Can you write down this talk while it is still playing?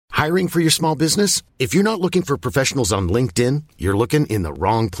Hiring for your small business? If you're not looking for professionals on LinkedIn, you're looking in the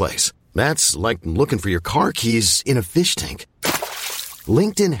wrong place. That's like looking for your car keys in a fish tank.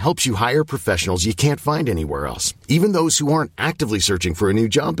 LinkedIn helps you hire professionals you can't find anywhere else, even those who aren't actively searching for a new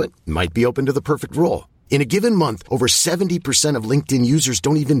job but might be open to the perfect role. In a given month, over 70% of LinkedIn users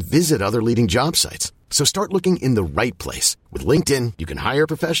don't even visit other leading job sites. So start looking in the right place. With LinkedIn, you can hire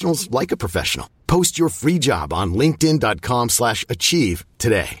professionals like a professional. Post your free job on linkedin.com/achieve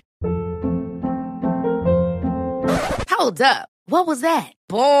today. Hold up. What was that?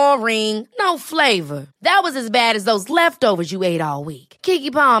 Boring. No flavor. That was as bad as those leftovers you ate all week.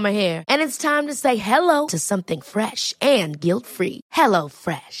 Keke Palmer here. And it's time to say hello to something fresh and guilt-free. Hello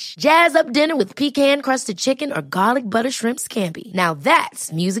Fresh. Jazz up dinner with pecan-crusted chicken or garlic butter shrimp scampi. Now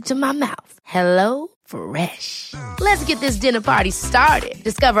that's music to my mouth. Hello Fresh. Let's get this dinner party started.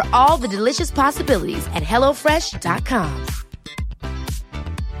 Discover all the delicious possibilities at hellofresh.com.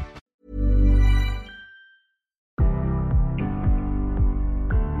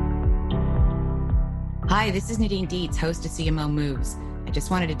 Hi, this is Nadine Dietz, host of CMO Moves. I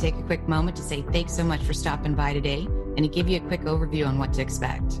just wanted to take a quick moment to say thanks so much for stopping by today and to give you a quick overview on what to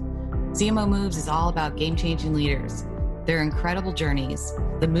expect. CMO Moves is all about game-changing leaders, their incredible journeys,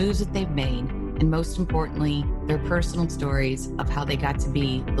 the moves that they've made, and most importantly, their personal stories of how they got to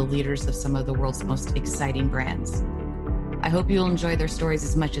be the leaders of some of the world's most exciting brands. I hope you'll enjoy their stories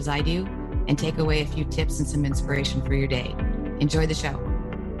as much as I do and take away a few tips and some inspiration for your day. Enjoy the show.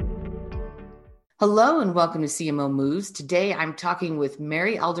 Hello and welcome to CMO Moves. Today I'm talking with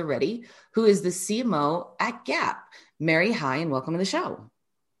Mary Alderetti, who is the CMO at Gap. Mary, hi, and welcome to the show.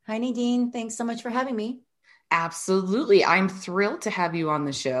 Hi, Nadine. Thanks so much for having me. Absolutely. I'm thrilled to have you on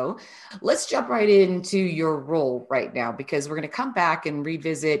the show. Let's jump right into your role right now, because we're going to come back and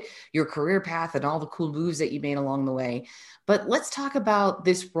revisit your career path and all the cool moves that you made along the way. But let's talk about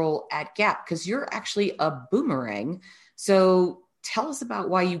this role at Gap, because you're actually a boomerang. So tell us about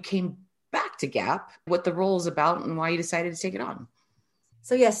why you came back to Gap, what the role is about, and why you decided to take it on.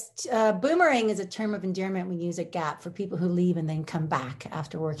 So yes, boomerang is a term of endearment we use at Gap for people who leave and then come back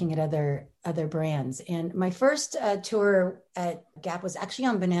after working at other brands. And my first tour at Gap was actually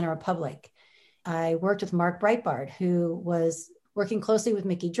on Banana Republic. I worked with Mark Breitbart, who was working closely with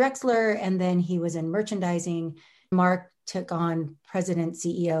Mickey Drexler, and then he was in merchandising. Mark took on President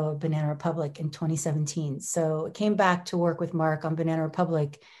CEO of Banana Republic in 2017. So I came back to work with Mark on Banana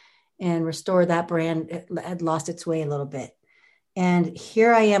Republic and restore that brand. It had lost its way a little bit. And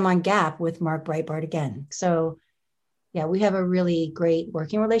here I am on Gap with Mark Breitbart again. So yeah, we have a really great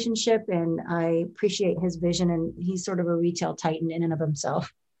working relationship, and I appreciate his vision, and he's sort of a retail titan in and of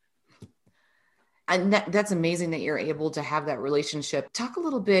himself. And that's amazing that you're able to have that relationship. Talk a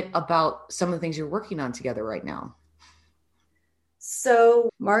little bit about some of the things you're working on together right now.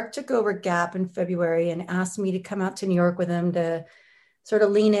 So Mark took over Gap in February and asked me to come out to New York with him to sort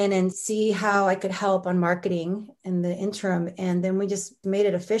of lean in and see how I could help on marketing in the interim. And then we just made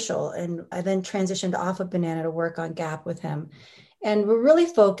it official. And I then transitioned off of Banana to work on Gap with him. And we're really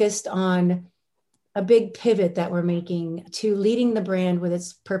focused on a big pivot that we're making to leading the brand with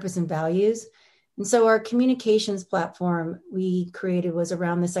its purpose and values. And so our communications platform we created was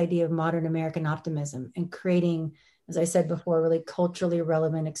around this idea of modern American optimism and creating, as I said before, really culturally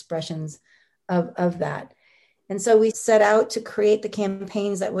relevant expressions of that. And so we set out to create the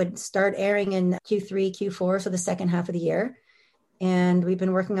campaigns that would start airing in Q3, Q4, so the second half of the year. And we've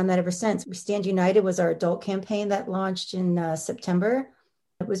been working on that ever since. We Stand United was our adult campaign that launched in September.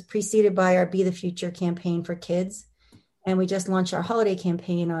 It was preceded by our Be the Future campaign for kids. And we just launched our holiday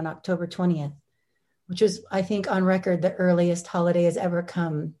campaign on October 20th, which was, I think, on record, the earliest holiday has ever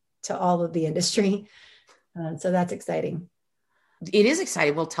come to all of the industry. So that's exciting. It is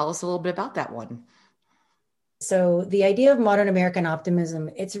exciting. Well, tell us a little bit about that one. So the idea of modern American optimism,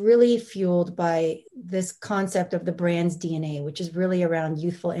 it's really fueled by this concept of the brand's DNA, which is really around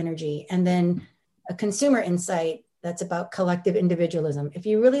youthful energy, and then a consumer insight that's about collective individualism. If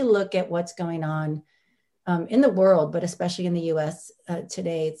you really look at what's going on in the world, but especially in the US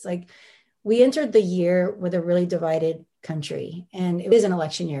today, it's like we entered the year with a really divided country, and it is an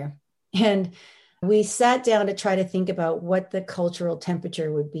election year. And we sat down to try to think about what the cultural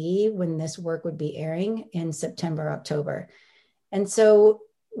temperature would be when this work would be airing in September, October. And so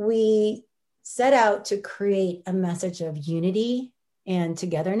we set out to create a message of unity and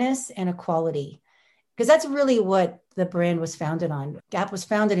togetherness and equality, because that's really what the brand was founded on. Gap was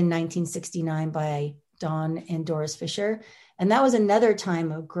founded in 1969 by Don and Doris Fisher. And that was another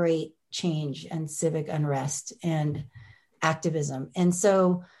time of great change and civic unrest and activism. And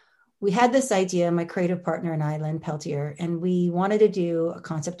so we had this idea, my creative partner and I, Lynn Peltier, and we wanted to do a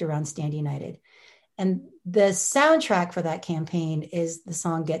concept around Stand United. And the soundtrack for that campaign is the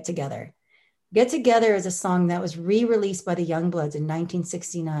song Get Together. Get Together is a song that was re-released by the Youngbloods in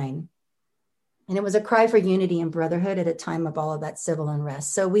 1969. And it was a cry for unity and brotherhood at a time of all of that civil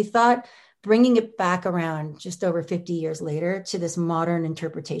unrest. So we thought bringing it back around just over 50 years later to this modern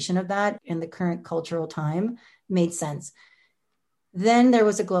interpretation of that in the current cultural time made sense. Then there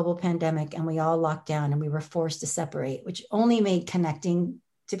was a global pandemic and we all locked down and we were forced to separate, which only made connecting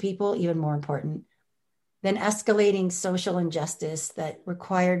to people even more important. Then escalating social injustice that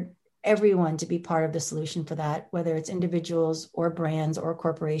required everyone to be part of the solution for that, whether it's individuals or brands or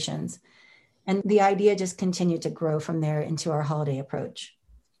corporations. And the idea just continued to grow from there into our holiday approach.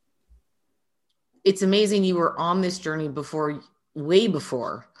 It's amazing you were on this journey way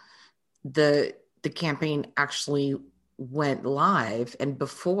before the campaign actually went live and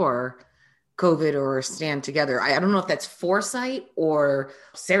before COVID or Stand Together. I don't know if that's foresight or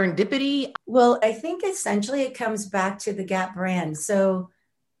serendipity. Well, I think essentially it comes back to the Gap brand. So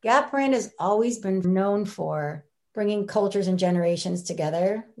Gap brand has always been known for bringing cultures and generations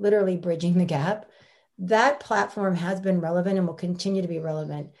together, literally bridging the gap. That platform has been relevant and will continue to be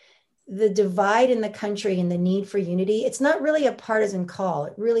relevant. The divide in the country and the need for unity, it's not really a partisan call.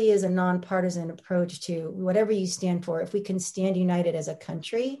 It really is a nonpartisan approach to whatever you stand for. If we can stand united as a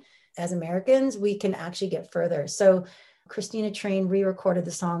country, as Americans, we can actually get further. So Christina Train re-recorded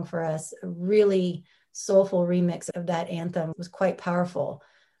the song for us, a really soulful remix of that anthem. It was quite powerful.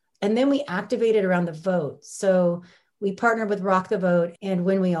 And then we activated around the vote. So we partnered with Rock the Vote and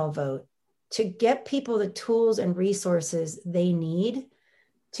When We All Vote to get people the tools and resources they need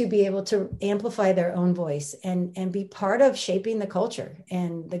to be able to amplify their own voice and be part of shaping the culture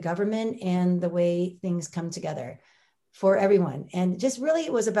and the government and the way things come together for everyone. And just really,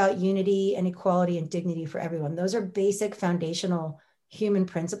 it was about unity and equality and dignity for everyone. Those are basic foundational human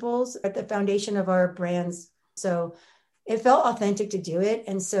principles at the foundation of our brands. So it felt authentic to do it.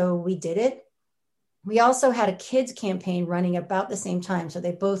 And so we did it. We also had a kids campaign running about the same time. So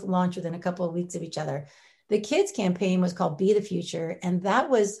they both launched within a couple of weeks of each other. The kids campaign was called Be the Future. And that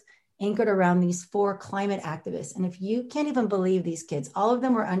was anchored around these 4 climate activists. And if you can't even believe these kids, all of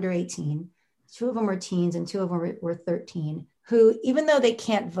them were under 18. 2 of them were teens and 2 of them were 13, who, even though they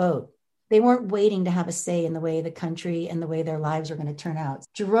can't vote, they weren't waiting to have a say in the way the country and the way their lives are going to turn out.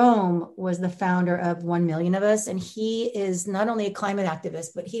 Jerome was the founder of 1 Million of Us, and he is not only a climate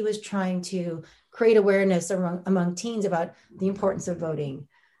activist, but he was trying to create awareness among teens about the importance of voting.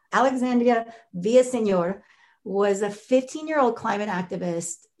 Alexandria Villaseñor was a 15-year-old climate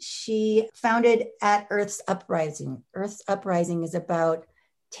activist. She founded At Earth's Uprising. Earth's Uprising is about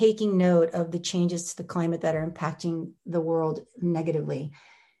taking note of the changes to the climate that are impacting the world negatively.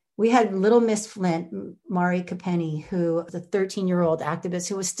 We had Little Miss Flint, Mari Capenny, who was a 13-year-old activist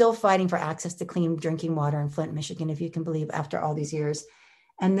who was still fighting for access to clean drinking water in Flint, Michigan, if you can believe, after all these years.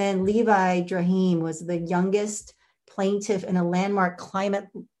 And then Levi Drahim was the youngest plaintiff in a landmark climate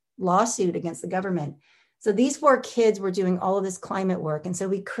lawsuit against the government. So these 4 kids were doing all of this climate work. And so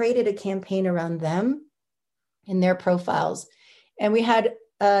we created a campaign around them and their profiles. And we had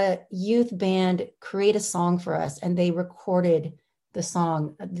a youth band create a song for us, and they recorded the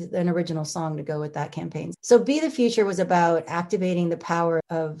song, an original song to go with that campaign. So Be the Future was about activating the power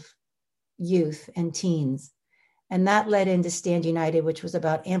of youth and teens. And that led into Stand United, which was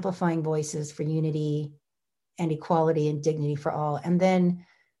about amplifying voices for unity and equality and dignity for all. And then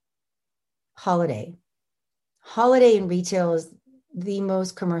Holiday. Holiday in retail is the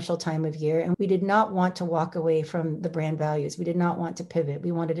most commercial time of year. And we did not want to walk away from the brand values. We did not want to pivot.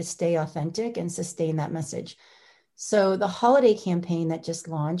 We wanted to stay authentic and sustain that message. So the holiday campaign that just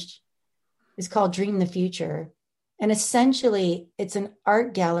launched is called Dream the Future. And essentially, it's an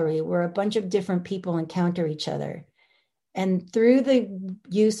art gallery where a bunch of different people encounter each other. And through the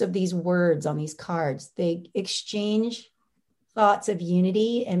use of these words on these cards, they exchange thoughts of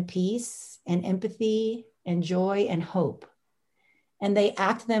unity and peace and empathy and joy and hope. And they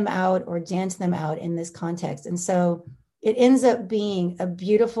act them out or dance them out in this context. And so it ends up being a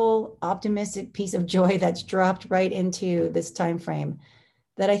beautiful, optimistic piece of joy that's dropped right into this time frame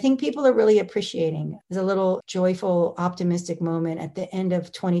that I think people are really appreciating. It's a little joyful, optimistic moment at the end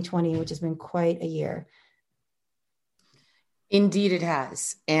of 2020, which has been quite a year. Indeed, it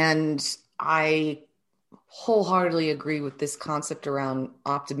has. And I wholeheartedly agree with this concept around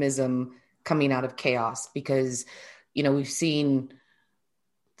optimism coming out of chaos, because, we've seen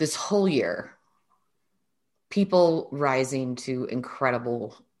this whole year people rising to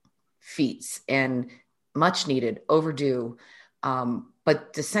incredible feats and much needed, overdue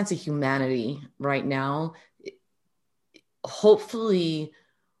but the sense of humanity right now, hopefully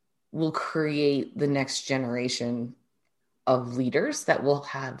will create the next generation of leaders that will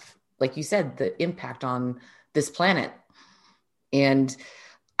have, like you said, the impact on this planet. And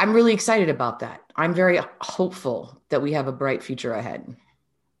I'm really excited about that. I'm very hopeful that we have a bright future ahead.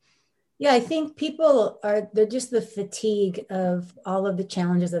 Yeah, I think they're just the fatigue of all of the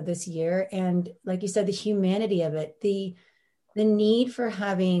challenges of this year. And like you said, the humanity of it, the need for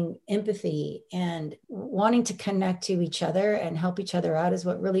having empathy and wanting to connect to each other and help each other out is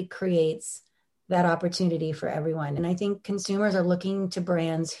what really creates that opportunity for everyone. And I think consumers are looking to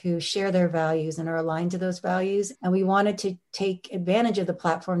brands who share their values and are aligned to those values. And we wanted to take advantage of the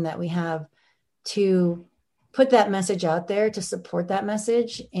platform that we have to put that message out there, to support that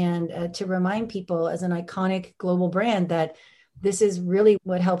message, and to remind people as an iconic global brand that this is really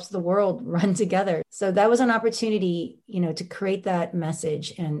what helps the world run together. So that was an opportunity, to create that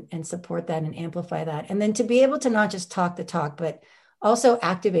message and support that and amplify that. And then to be able to not just talk the talk, but also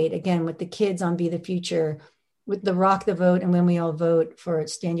activate again with the kids on Be the Future, with the Rock the Vote and When We All Vote for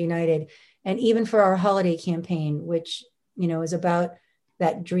Stand United, and even for our holiday campaign, which, is about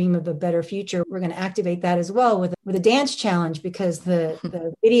that dream of a better future. We're going to activate that as well with a dance challenge, because the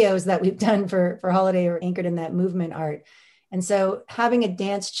videos that we've done for holiday are anchored in that movement art. And so having a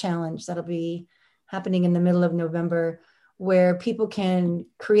dance challenge that'll be happening in the middle of November, where people can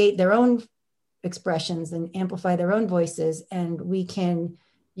create their own expressions and amplify their own voices. And we can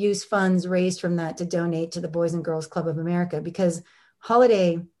use funds raised from that to donate to the Boys and Girls Club of America, because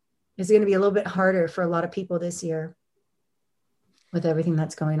holiday is going to be a little bit harder for a lot of people this year with everything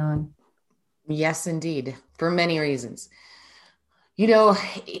that's going on. Yes, indeed. For many reasons.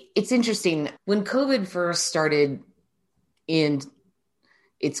 It's interesting. When COVID first started in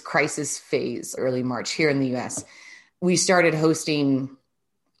its crisis phase, early March here in the US, we started hosting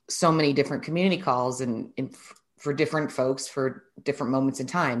so many different community calls and for different folks for different moments in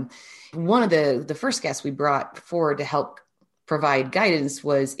time. One of the first guests we brought forward to help provide guidance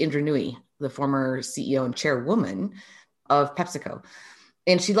was Indra Nooyi, the former CEO and chairwoman of PepsiCo.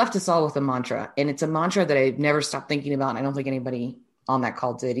 And she left us all with a mantra. And it's a mantra that I've never stopped thinking about. And I don't think anybody on that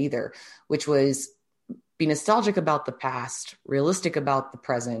call did either, which was be nostalgic about the past, realistic about the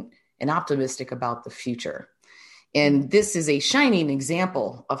present, and optimistic about the future. And this is a shining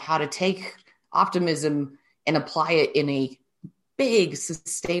example of how to take optimism and apply it in a big,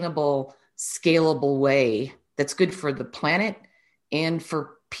 sustainable, scalable way that's good for the planet and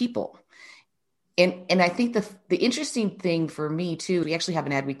for people. And I think the interesting thing for me too, we actually have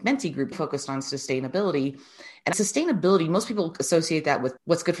an Adweek Mentee group focused on sustainability. And sustainability, most people associate that with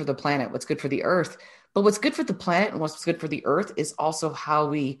what's good for the planet, what's good for the earth. But what's good for the planet and what's good for the earth is also how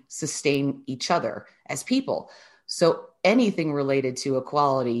we sustain each other as people. So anything related to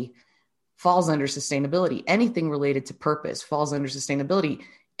equality falls under sustainability. Anything related to purpose falls under sustainability.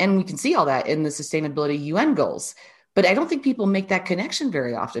 And we can see all that in the sustainability UN goals. But I don't think people make that connection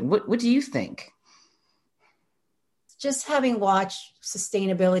very often. What do you think? Just having watched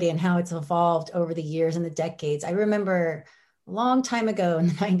sustainability and how it's evolved over the years and the decades, I remember a long time ago in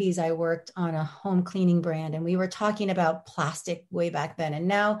the 90s, I worked on a home cleaning brand, and we were talking about plastic way back then. And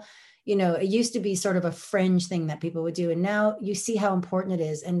now, it used to be sort of a fringe thing that people would do. And now you see how important it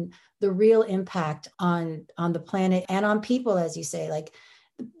is and the real impact on the planet and on people, as you say. Like,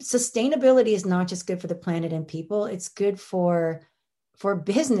 sustainability is not just good for the planet and people, it's good for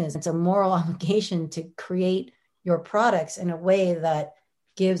business. It's a moral obligation to create your products in a way that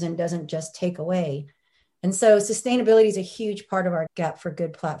gives and doesn't just take away. And so sustainability is a huge part of our Gap for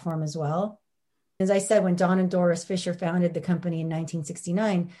Good platform as well. As I said, when Don and Doris Fisher founded the company in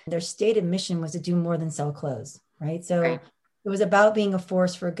 1969, their stated mission was to do more than sell clothes, right? So It was about being a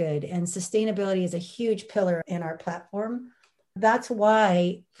force for good. And sustainability is a huge pillar in our platform. That's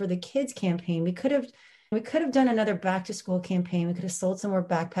why for the kids campaign, we could have done another back to school campaign. We could have sold some more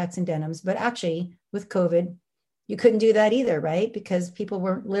backpacks and denims, but actually with COVID, you couldn't do that either, right? Because people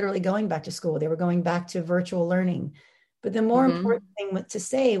weren't literally going back to school. They were going back to virtual learning. But the more important thing to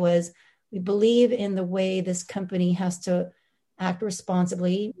say was, we believe in the way this company has to act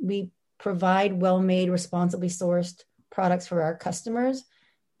responsibly. We provide well-made, responsibly sourced products for our customers,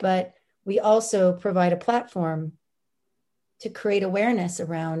 but we also provide a platform to create awareness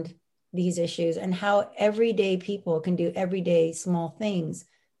around these issues and how everyday people can do everyday small things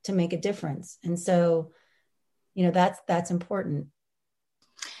to make a difference. And so, that's important.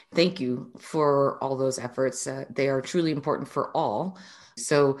 Thank you for all those efforts. They are truly important for all.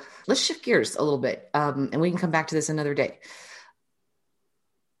 So let's shift gears a little bit, and we can come back to this another day.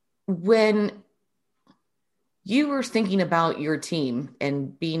 When you were thinking about your team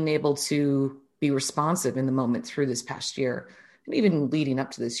and being able to be responsive in the moment through this past year, and even leading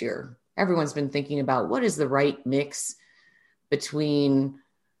up to this year, everyone's been thinking about what is the right mix between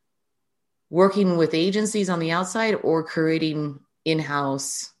working with agencies on the outside or creating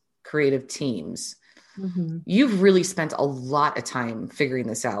in-house creative teams. Mm-hmm. You've really spent a lot of time figuring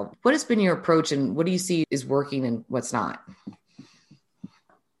this out. What has been your approach, and what do you see is working and what's not?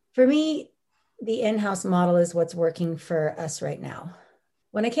 For me, the in-house model is what's working for us right now.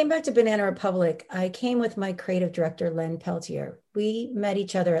 When I came back to Banana Republic, I came with my creative director, Len Peltier. We met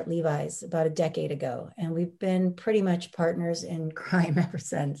each other at Levi's about a decade ago, and we've been pretty much partners in crime ever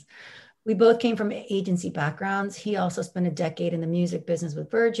since. We both came from agency backgrounds. He also spent a decade in the music business with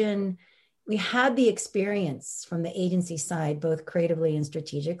Virgin. We had the experience from the agency side, both creatively and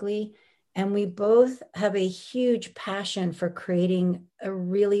strategically. And we both have a huge passion for creating a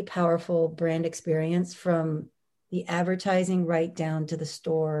really powerful brand experience, from the advertising right down to the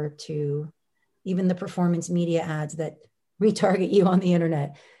store to even the performance media ads that retarget you on the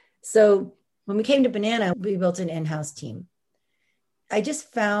internet. So when we came to Banana, we built an in-house team. I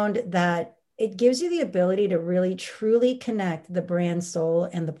just found that it gives you the ability to really truly connect the brand soul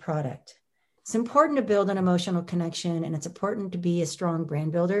and the product. It's important to build an emotional connection, and it's important to be a strong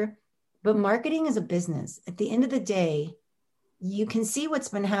brand builder. But marketing is a business. At the end of the day, you can see what's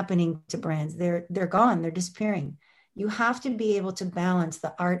been happening to brands. They're gone, they're disappearing. You have to be able to balance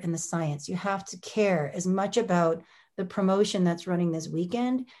the art and the science. You have to care as much about the promotion that's running this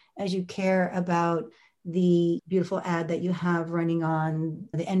weekend as you care about the beautiful ad that you have running on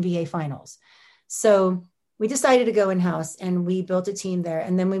the NBA finals. So we decided to go in-house, and we built a team there.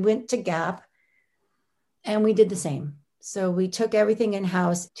 And then we went to Gap and we did the same. So we took everything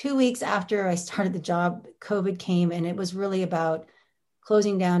in-house. 2 weeks after I started the job, COVID came, and it was really about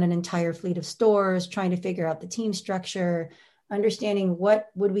closing down an entire fleet of stores, trying to figure out the team structure, understanding what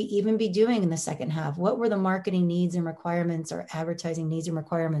would we even be doing in the second half? What were the marketing needs and requirements, or advertising needs and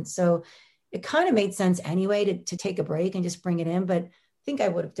requirements? So it kind of made sense anyway to take a break and just bring it in. But I think I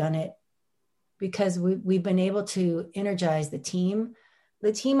would have done it because we've been able to energize the team.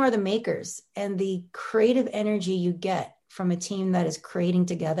 The team are the makers, and the creative energy you get from a team that is creating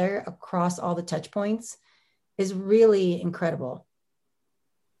together across all the touch points is really incredible.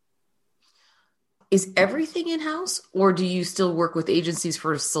 Is everything in-house, or do you still work with agencies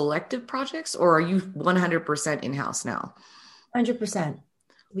for selective projects, or are you 100% in-house now? 100%.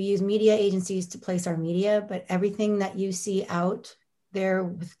 We use media agencies to place our media, but everything that you see out there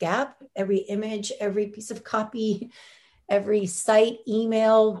with Gap, every image, every piece of copy, every site,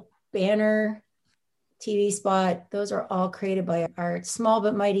 email, banner, TV spot, those are all created by our small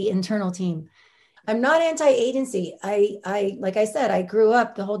but mighty internal team. I'm not anti-agency. I like I said, I grew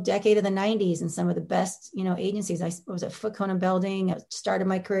up the whole decade of the 90s in some of the best, agencies. I was at Foot Cone and Belding. I started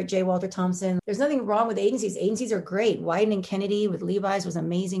my career at J. Walter Thompson. There's nothing wrong with agencies. Agencies are great. Wieden and Kennedy with Levi's was an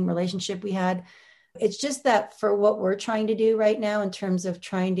amazing relationship we had. It's just that for what we're trying to do right now in terms of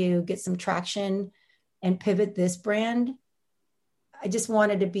trying to get some traction and pivot this brand, I just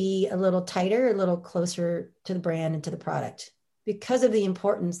wanted to be a little tighter, a little closer to the brand and to the product, because of the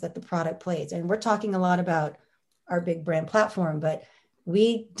importance that the product plays. And we're talking a lot about our big brand platform, but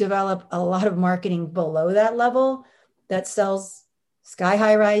we develop a lot of marketing below that level that sells sky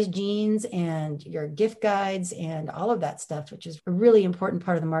high rise jeans and your gift guides and all of that stuff, which is a really important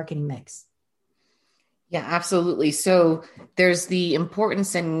part of the marketing mix. Yeah, absolutely. So there's the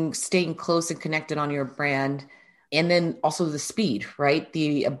importance in staying close and connected on your brand, and then also the speed, right?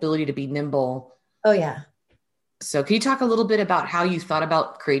 The ability to be nimble. Oh, yeah. So can you talk a little bit about how you thought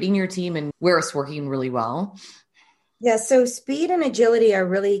about creating your team and where it's working really well? Yeah, so speed and agility are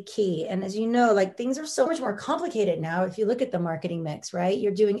really key. And as you know, things are so much more complicated now. If you look at the marketing mix, right?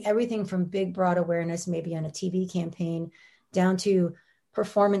 You're doing everything from big, broad awareness, maybe on a TV campaign, down to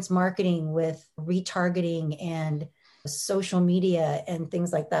performance marketing with retargeting and social media and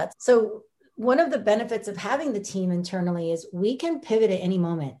things like that. So one of the benefits of having the team internally is we can pivot at any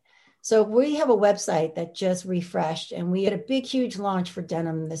moment. So we have a website that just refreshed, and we had a big, huge launch for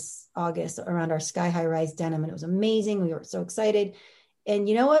denim this August around our sky high rise denim. And it was amazing. We were so excited. And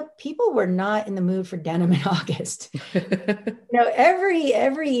you know what? People were not in the mood for denim in August.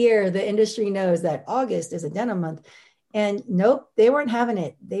 Every year the industry knows that August is a denim month. And nope, they weren't having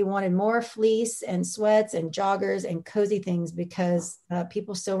it. They wanted more fleece and sweats and joggers and cozy things because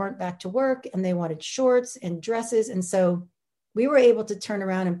people still weren't back to work, and they wanted shorts and dresses. And so we were able to turn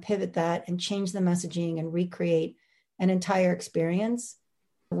around and pivot that and change the messaging and recreate an entire experience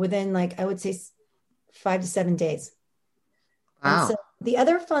within, I would say, 5 to 7 days. Wow. And so The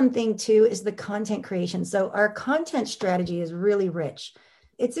other fun thing too is the content creation. So our content strategy is really rich.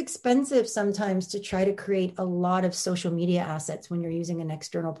 It's expensive sometimes to try to create a lot of social media assets when you're using an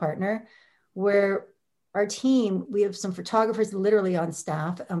external partner, where our team, we have some photographers literally on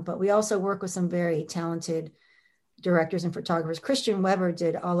staff, but we also work with some very talented directors and photographers. Christian Weber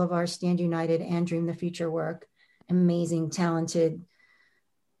did all of our Stand United and Dream the Future work. Amazing, talented,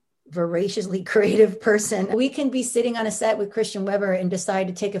 voraciously creative person. We can be sitting on a set with Christian Weber and decide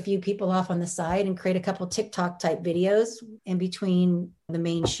to take a few people off on the side and create a couple TikTok type videos in between the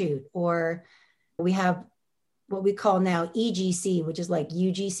main shoot. Or we have what we call now EGC, which is like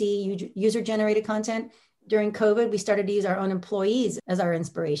UGC, user generated content. During COVID, we started to use our own employees as our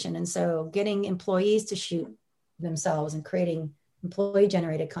inspiration. And so getting employees to shoot themselves and creating employee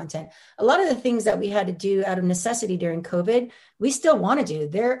generated content. A lot of the things that we had to do out of necessity during COVID, we still want to do.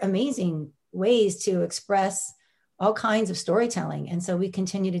 They're amazing ways to express all kinds of storytelling. And so we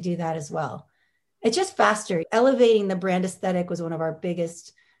continue to do that as well. It's just faster. Elevating the brand aesthetic was one of our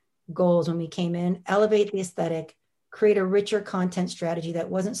biggest goals when we came in. Elevate the aesthetic, create a richer content strategy that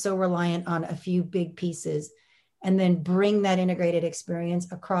wasn't so reliant on a few big pieces, and then bring that integrated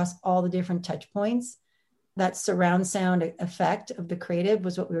experience across all the different touch points. That surround sound effect of the creative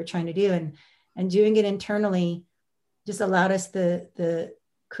was what we were trying to do. And doing it internally just allowed us the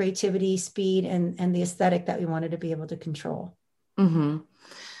creativity, speed, and the aesthetic that we wanted to be able to control. Mm-hmm.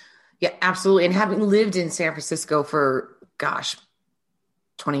 Yeah, absolutely. And having lived in San Francisco for,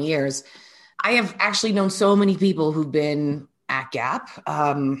 20 years, I have actually known so many people who've been at Gap,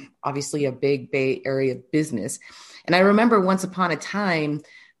 obviously a big Bay Area business. And I remember once upon a time,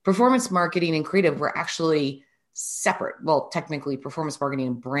 performance marketing and creative were actually separate. Well, technically performance marketing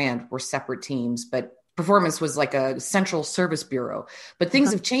and brand were separate teams, but performance was like a central service bureau. But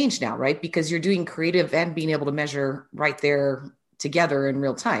things have changed now, right? Because you're doing creative and being able to measure right there together in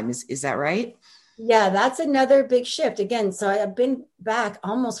real time. Is that right? Yeah, that's another big shift. Again, so I've been back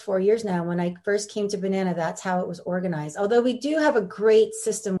almost 4 years now. When I first came to Banana, that's how it was organized. Although we do have a great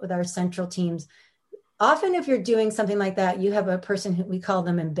system with our central teams. Often if you're doing something like that, you have a person who we call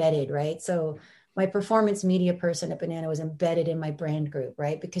them embedded, right? So my performance media person at Banana was embedded in my brand group,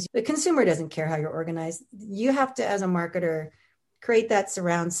 right? Because the consumer doesn't care how you're organized. You have to, as a marketer, create that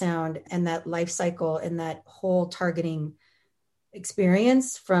surround sound and that life cycle and that whole targeting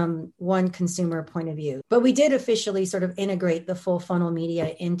experience from one consumer point of view. But we did officially sort of integrate the full funnel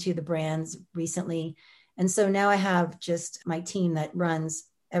media into the brands recently. And so now I have just my team that runs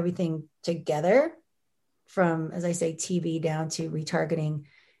everything together from, as I say, TV down to retargeting.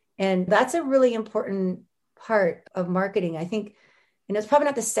 And that's a really important part of marketing. I think, it's probably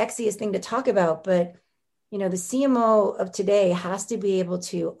not the sexiest thing to talk about, but, the CMO of today has to be able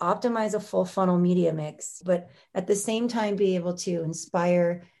to optimize a full funnel media mix, but at the same time, be able to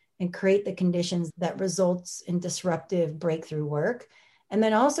inspire and create the conditions that results in disruptive breakthrough work. And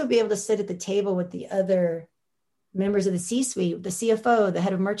then also be able to sit at the table with the other members of the C-suite, the CFO, the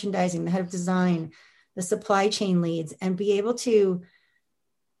head of merchandising, the head of design, the supply chain leads, and be able to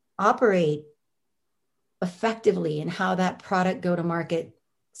operate effectively in how that product go-to-market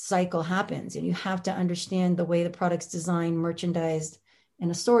cycle happens. And you have to understand the way the product's designed, merchandised,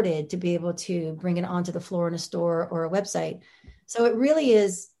 and assorted to be able to bring it onto the floor in a store or a website. So it really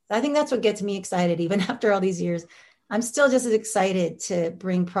is, I think that's what gets me excited. Even after all these years, I'm still just as excited to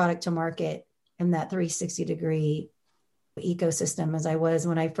bring product to market in that 360-degree ecosystem as I was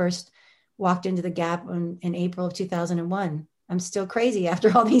when I first walked into the Gap in April of 2001. I'm still crazy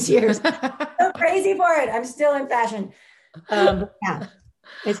after all these years. So crazy for it. I'm still in fashion. Yeah,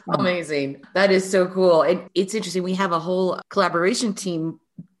 it's fun. Amazing. That is so cool. And it's interesting. We have a whole collaboration team.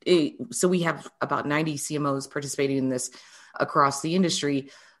 So we have about 90 CMOs participating in this across the industry.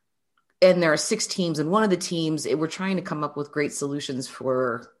 And there are 6 teams. And one of the teams, we're trying to come up with great solutions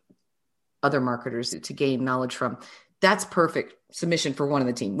for other marketers to gain knowledge from. That's perfect submission for one of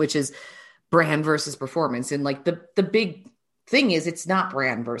the team, which is brand versus performance. And like the big thing is it's not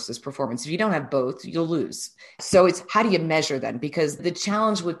brand versus performance. If you don't have both, you'll lose. So it's how do you measure then? Because the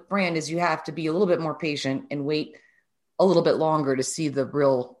challenge with brand is you have to be a little bit more patient and wait a little bit longer to see the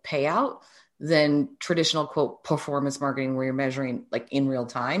real payout than traditional quote performance marketing where you're measuring like in real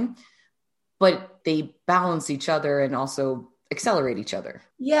time, but they balance each other and also accelerate each other.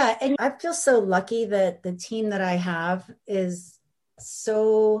 Yeah. And I feel so lucky that the team that I have is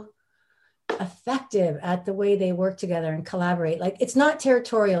so effective at the way they work together and collaborate. Like it's not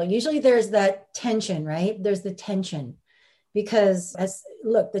territorial. Usually there's that tension, right? There's the tension because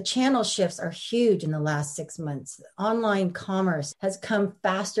the channel shifts are huge in the last 6 months. Online commerce has come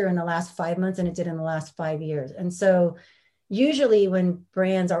faster in the last 5 months than it did in the last 5 years. And so, usually when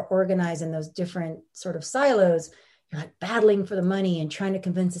brands are organized in those different sort of silos, you're like battling for the money and trying to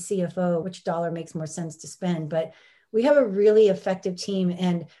convince the CFO which dollar makes more sense to spend. But we have a really effective team,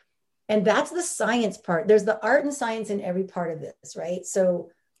 and that's the science part. There's the art and science in every part of this, right? So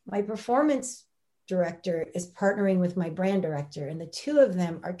my performance director is partnering with my brand director, and the two of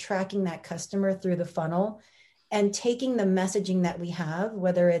them are tracking that customer through the funnel and taking the messaging that we have,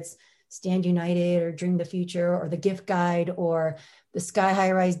 whether it's Stand United or Dream the Future or the gift guide or the Sky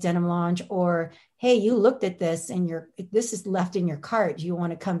High Rise denim launch, or, hey, you looked at this and this is left in your cart. Do you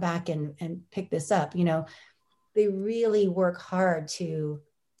want to come back and pick this up? You know, they really work hard to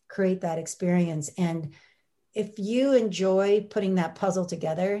create that experience. And if you enjoy putting that puzzle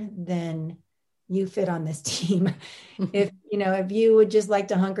together, then you fit on this team. If you would just like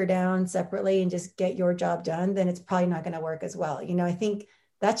to hunker down separately and just get your job done, then it's probably not going to work as well. You know, I think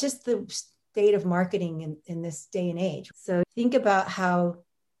that's just the state of marketing in this day and age. So think about how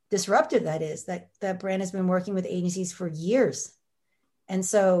disruptive that is, that brand has been working with agencies for years. And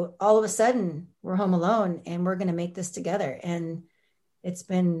so all of a sudden we're home alone and we're going to make this together. And it's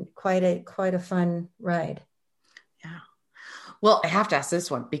been quite a fun ride. Yeah. Well, I have to ask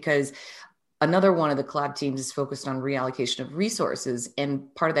this one because another one of the collab teams is focused on reallocation of resources,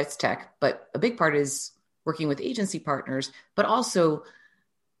 and part of that's tech, but a big part is working with agency partners, but also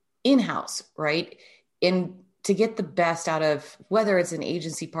in-house, right? And to get the best out of whether it's an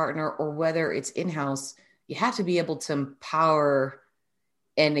agency partner or whether it's in-house, you have to be able to empower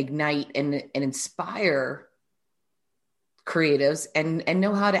and ignite and inspire creatives and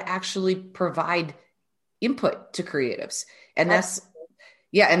know how to actually provide input to creatives. And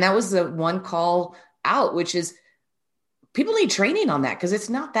and that was the one call out, which is people need training on that because it's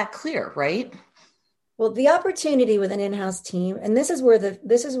not that clear, right? Well, the opportunity with an in-house team, and this is where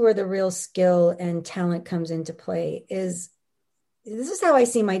the real skill and talent comes into play, this is how I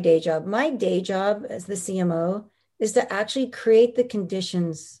see my day job. My day job as the CMO is to actually create the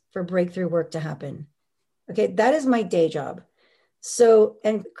conditions for breakthrough work to happen. Okay, that is my day job. So,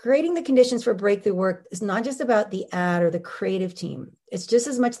 and creating the conditions for breakthrough work is not just about the ad or the creative team. It's just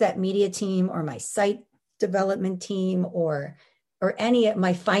as much that media team or my site development team or any of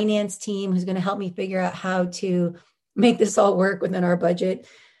my finance team who's going to help me figure out how to make this all work within our budget.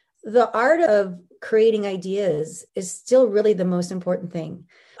 The art of creating ideas is still really the most important thing.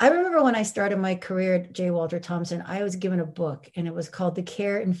 I remember when I started my career at J. Walter Thompson, I was given a book and it was called The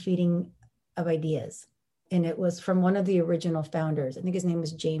Care and Feeding of Ideas. And it was from one of the original founders. I think his name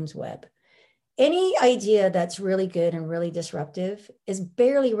was James Webb. Any idea that's really good and really disruptive is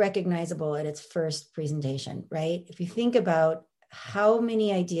barely recognizable at its first presentation, right? If you think about how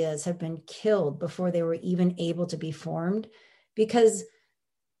many ideas have been killed before they were even able to be formed, because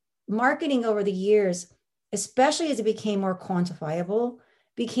marketing over the years, especially as it became more quantifiable,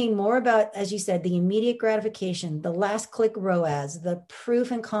 became more about, as you said, the immediate gratification, the last click ROAS, the proof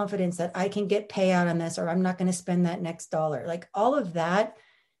and confidence that I can get payout on this, or I'm not going to spend that next dollar. Like all of that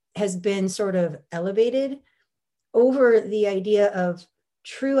has been sort of elevated over the idea of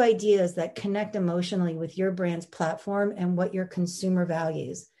true ideas that connect emotionally with your brand's platform and what your consumer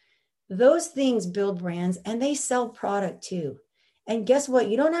values. Those things build brands and they sell product too. And guess what?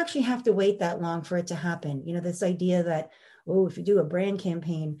 You don't actually have to wait that long for it to happen. You know, this idea that, oh, if you do a brand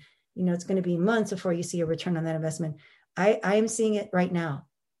campaign, you know, it's going to be months before you see a return on that investment. I am seeing it right now.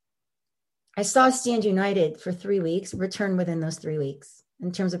 I saw Stand United for 3 weeks, return within those 3 weeks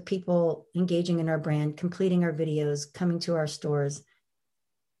in terms of people engaging in our brand, completing our videos, coming to our stores.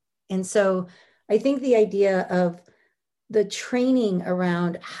 And so I think the idea of the training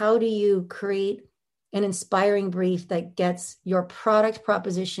around how do you create an inspiring brief that gets your product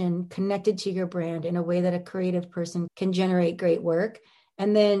proposition connected to your brand in a way that a creative person can generate great work.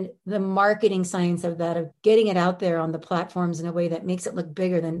 And then the marketing science of that, of getting it out there on the platforms in a way that makes it look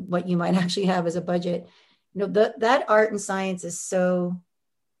bigger than what you might actually have as a budget. You know, that art and science is so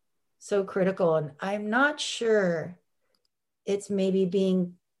critical. And I'm not sure it's maybe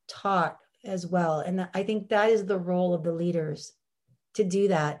being taught as well. And I think that is the role of the leaders to do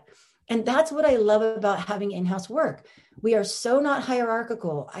that. And that's what I love about having in-house work. We are so not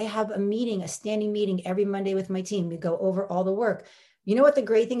hierarchical. I have a standing meeting every Monday with my team. We go over all the work. You know what the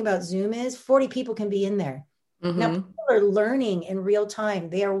great thing about Zoom is? 40 people can be in there. Mm-hmm. Now people are learning in real time.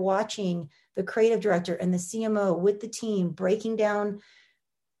 They are watching the creative director and the CMO with the team, breaking down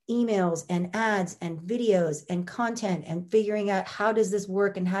emails and ads and videos and content and figuring out how does this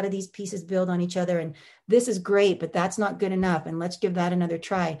work and how do these pieces build on each other. And this is great, but that's not good enough. And let's give that another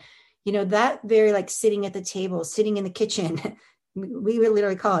try. You know, that very like sitting at the table, sitting in the kitchen, we would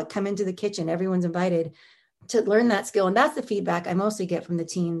literally call it, come into the kitchen, everyone's invited, to learn that skill. And that's the feedback I mostly get from the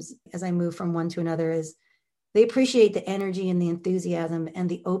teams as I move from one to another, is they appreciate the energy and the enthusiasm and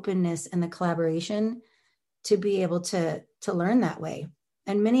the openness and the collaboration to be able to learn that way.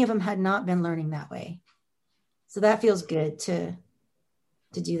 And many of them had not been learning that way. So that feels good to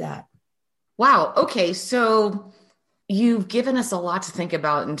do that. Wow. Okay. So you've given us a lot to think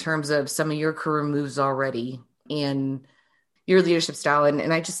about in terms of some of your career moves already and your leadership style.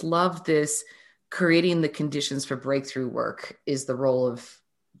 And I just love this. Creating the conditions for breakthrough work is the role of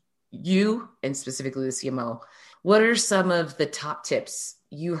you and specifically the CMO. What are some of the top tips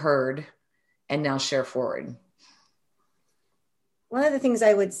you heard and now share forward? One of the things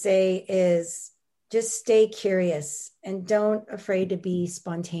I would say is just stay curious and don't afraid to be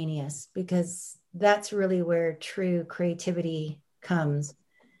spontaneous, because that's really where true creativity comes.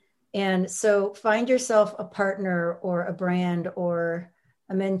 And so find yourself a partner or a brand or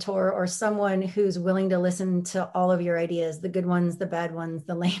a mentor or someone who's willing to listen to all of your ideas, the good ones, the bad ones,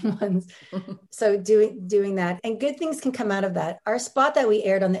 the lame ones. So doing that, and good things can come out of that. Our spot that we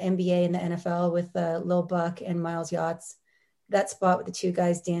aired on the NBA and the NFL with Lil Buck and Miles Yachts, that spot with the two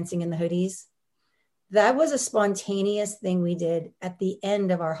guys dancing in the hoodies, that was a spontaneous thing we did at the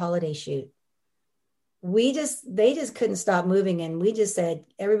end of our holiday shoot. They just couldn't stop moving. And we just said,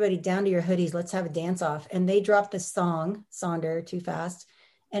 everybody down to your hoodies, let's have a dance off. And they dropped the song, Sonder, Too Fast.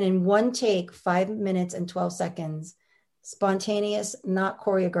 And in one take, 5 minutes and 12 seconds, spontaneous, not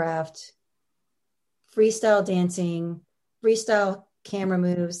choreographed, freestyle dancing, freestyle camera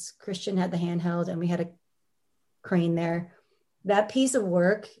moves. Christian had the handheld and we had a crane there. That piece of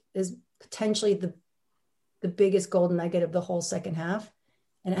work is potentially the biggest golden nugget of the whole second half.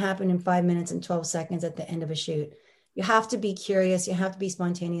 And it happened in 5 minutes and 12 seconds at the end of a shoot. You have to be curious. You have to be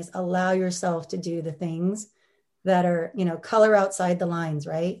spontaneous. Allow yourself to do the things that are, color outside the lines,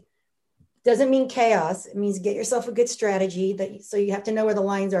 right? Doesn't mean chaos. It means get yourself a good strategy so you have to know where the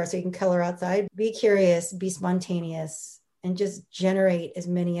lines are so you can color outside. Be curious, be spontaneous, and just generate as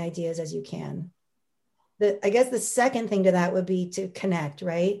many ideas as you can. I guess the second thing to that would be to connect,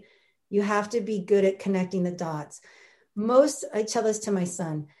 right? You have to be good at connecting the dots. I tell this to my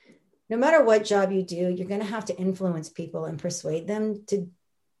son, no matter what job you do, you're going to have to influence people and persuade them to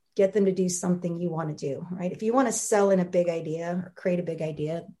get them to do something you want to do, right? If you want to sell in a big idea or create a big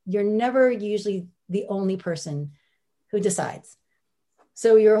idea, you're never usually the only person who decides.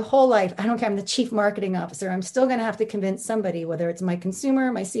 So your whole life, I don't care, I'm the chief marketing officer, I'm still going to have to convince somebody, whether it's my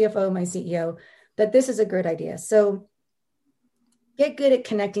consumer, my CFO, my CEO, that this is a good idea. So get good at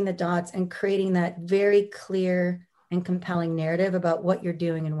connecting the dots and creating that very clear and compelling narrative about what you're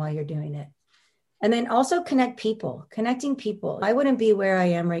doing and why you're doing it. And then also connecting people. I wouldn't be where I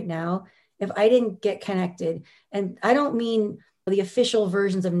am right now if I didn't get connected. And I don't mean the official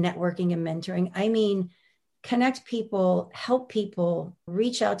versions of networking and mentoring. I mean, connect people, help people,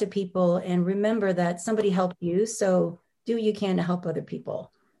 reach out to people, and remember that somebody helped you. So do what you can to help other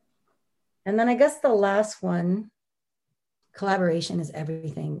people. And then I guess the last one, collaboration is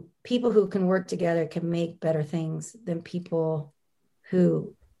everything. People who can work together can make better things than people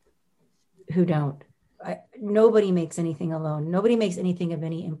who don't. Nobody makes anything alone. Nobody makes anything of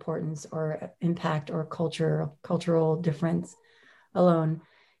any importance or impact or cultural difference alone.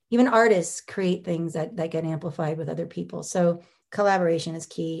 Even artists create things that get amplified with other people. So collaboration is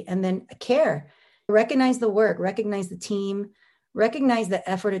key. And then care. Recognize the work, recognize the team, recognize the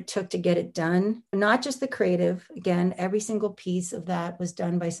effort it took to get it done. Not just the creative. Again, every single piece of that was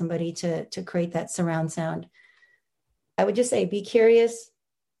done by somebody to create that surround sound. I would just say, be curious,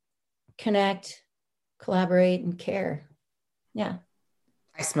 connect, collaborate, and care. Yeah.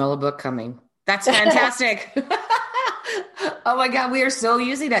 I smell a book coming. That's fantastic. Oh my God, we are so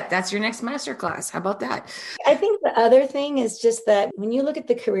using that. That's your next masterclass. How about that? I think the other thing is just that when you look at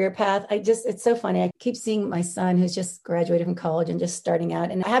the career path, it's so funny. I keep seeing my son who's just graduated from college and just starting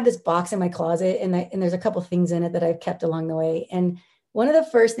out. And I have this box in my closet and there's a couple things in it that I've kept along the way. And one of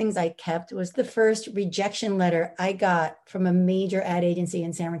the first things I kept was the first rejection letter I got from a major ad agency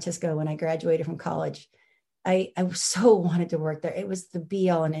in San Francisco when I graduated from college. I so wanted to work there. It was the be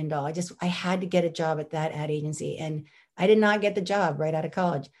all and end all. I had to get a job at that ad agency, and I did not get the job right out of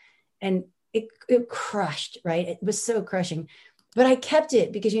college. And it crushed, right? It was so crushing, but I kept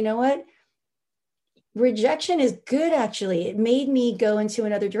it because you know what? Rejection is good. Actually, it made me go into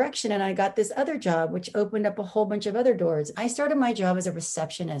another direction. And I got this other job, which opened up a whole bunch of other doors. I started my job as a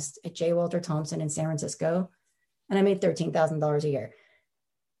receptionist at J. Walter Thompson in San Francisco, and I made $13,000 a year.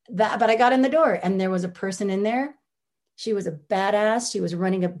 But I got in the door and there was a person in there. She was a badass. She was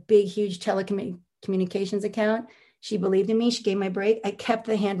running a big, huge telecommunications account. She believed in me. She gave my break. I kept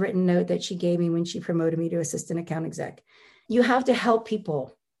the handwritten note that she gave me when she promoted me to assistant account exec. You have to help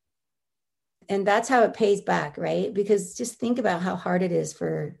people. And that's how it pays back, right? Because just think about how hard it is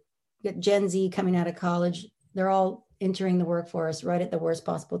for Gen Z coming out of college. They're all entering the workforce right at the worst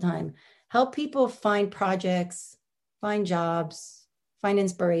possible time. Help people find projects, find jobs, find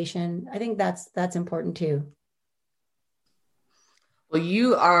inspiration. I think that's important too. Well,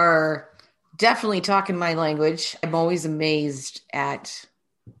 you are definitely talking my language. I'm always amazed at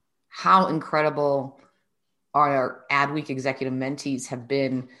how incredible our Adweek executive mentees have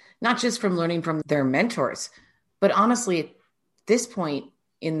been, not just from learning from their mentors, but honestly, at this point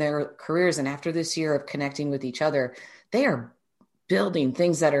in their careers and after this year of connecting with each other, they are building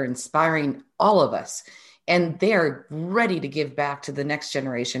things that are inspiring all of us. And they are ready to give back to the next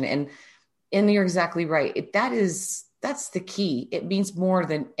generation. And you're exactly right. That's the key. It means more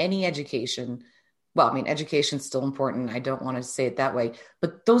than any education. Well, I mean, education's still important. I don't want to say it that way,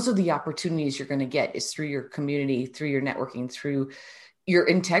 but those are the opportunities you're going to get is through your community, through your networking, through your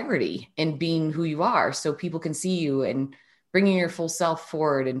integrity and being who you are. So people can see you and bringing your full self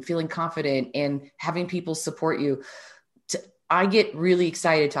forward and feeling confident and having people support you. I get really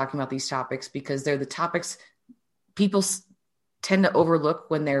excited talking about these topics because they're the topics people tend to overlook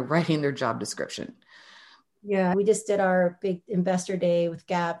when they're writing their job description. Yeah, we just did our big investor day with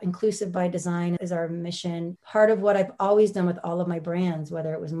Gap. Inclusive by design is our mission. Part of what I've always done with all of my brands,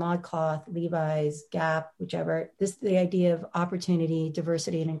 whether it was ModCloth, Levi's, Gap, whichever, the idea of opportunity,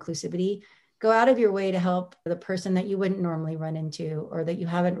 diversity, and inclusivity. Go out of your way to help the person that you wouldn't normally run into or that you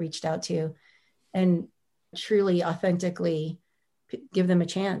haven't reached out to, and truly, authentically give them a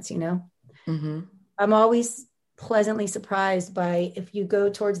chance, Mm-hmm. I'm always pleasantly surprised by if you go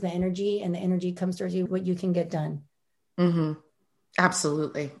towards the energy and the energy comes towards you, what you can get done. Mm-hmm.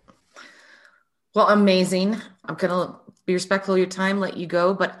 Absolutely. Well, amazing. I'm going to be respectful of your time, let you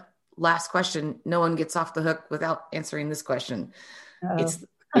go. But last question, no one gets off the hook without answering this question. Uh-oh.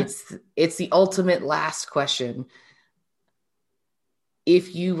 It's the ultimate last question.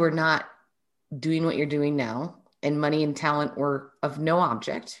 If you were not doing what you're doing now and money and talent were of no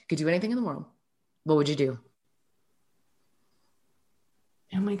object, could do anything in the world, what would you do?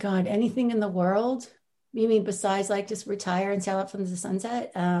 Oh my God, anything in the world? You mean besides like just retire and sail out from the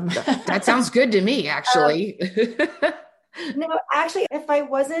sunset? That sounds good to me, actually. No, actually, if I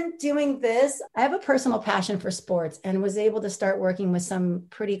wasn't doing this, I have a personal passion for sports and was able to start working with some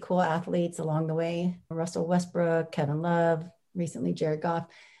pretty cool athletes along the way. Russell Westbrook, Kevin Love, recently Jared Goff.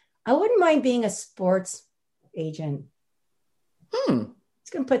 I wouldn't mind being a sports agent. Just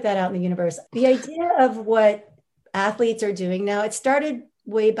going to put that out in the universe. The idea of what athletes are doing now, it started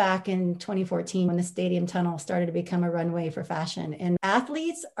way back in 2014 when the stadium tunnel started to become a runway for fashion. And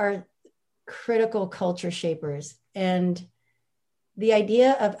athletes are critical culture shapers. And the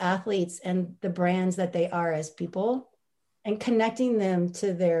idea of athletes and the brands that they are as people and connecting them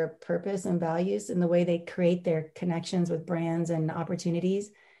to their purpose and values and the way they create their connections with brands and opportunities.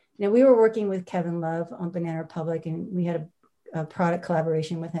 We were working with Kevin Love on Banana Republic, and we had a product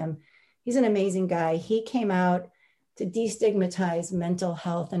collaboration with him. He's an amazing guy. He came out to destigmatize mental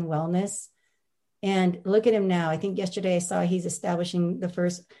health and wellness. And look at him now. I think yesterday I saw he's establishing the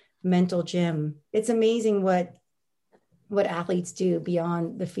first mental gym. It's amazing what athletes do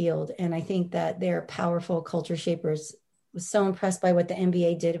beyond the field. And I think that they're powerful culture shapers. Was so impressed by what the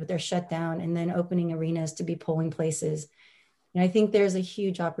NBA did with their shutdown and then opening arenas to be polling places. And I think there's a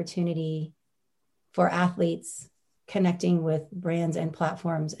huge opportunity for athletes connecting with brands and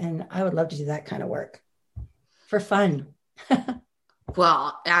platforms. And I would love to do that kind of work for fun.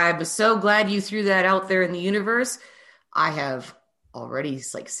 Well, I'm so glad you threw that out there in the universe. I have already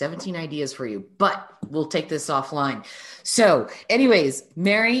like 17 ideas for you, but we'll take this offline. So anyways,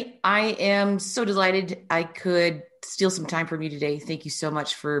 Mary, I am so delighted I could steal some time from you today. Thank you so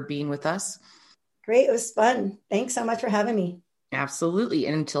much for being with us. Great. It was fun. Thanks so much for having me. Absolutely.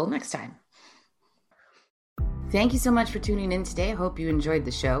 And until next time. Thank you so much for tuning in today. I hope you enjoyed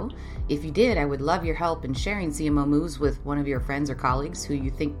the show. If you did, I would love your help in sharing CMO Moves with one of your friends or colleagues who you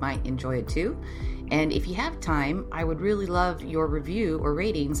think might enjoy it too. And if you have time, I would really love your review or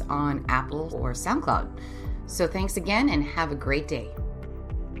ratings on Apple or SoundCloud. So thanks again and have a great day.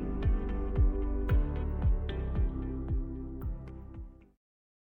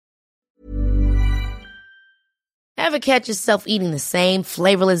 Ever catch yourself eating the same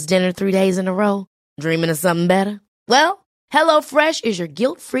flavorless dinner 3 days in a row? Dreaming of something better? Well, HelloFresh is your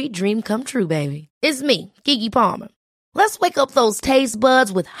guilt-free dream come true, baby. It's me, Keke Palmer. Let's wake up those taste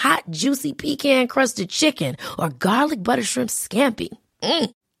buds with hot, juicy pecan-crusted chicken or garlic butter shrimp scampi.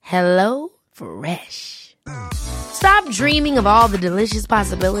 Hello Fresh. Stop dreaming of all the delicious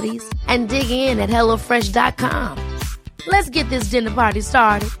possibilities and dig in at HelloFresh.com. Let's get this dinner party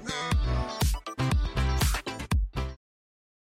started.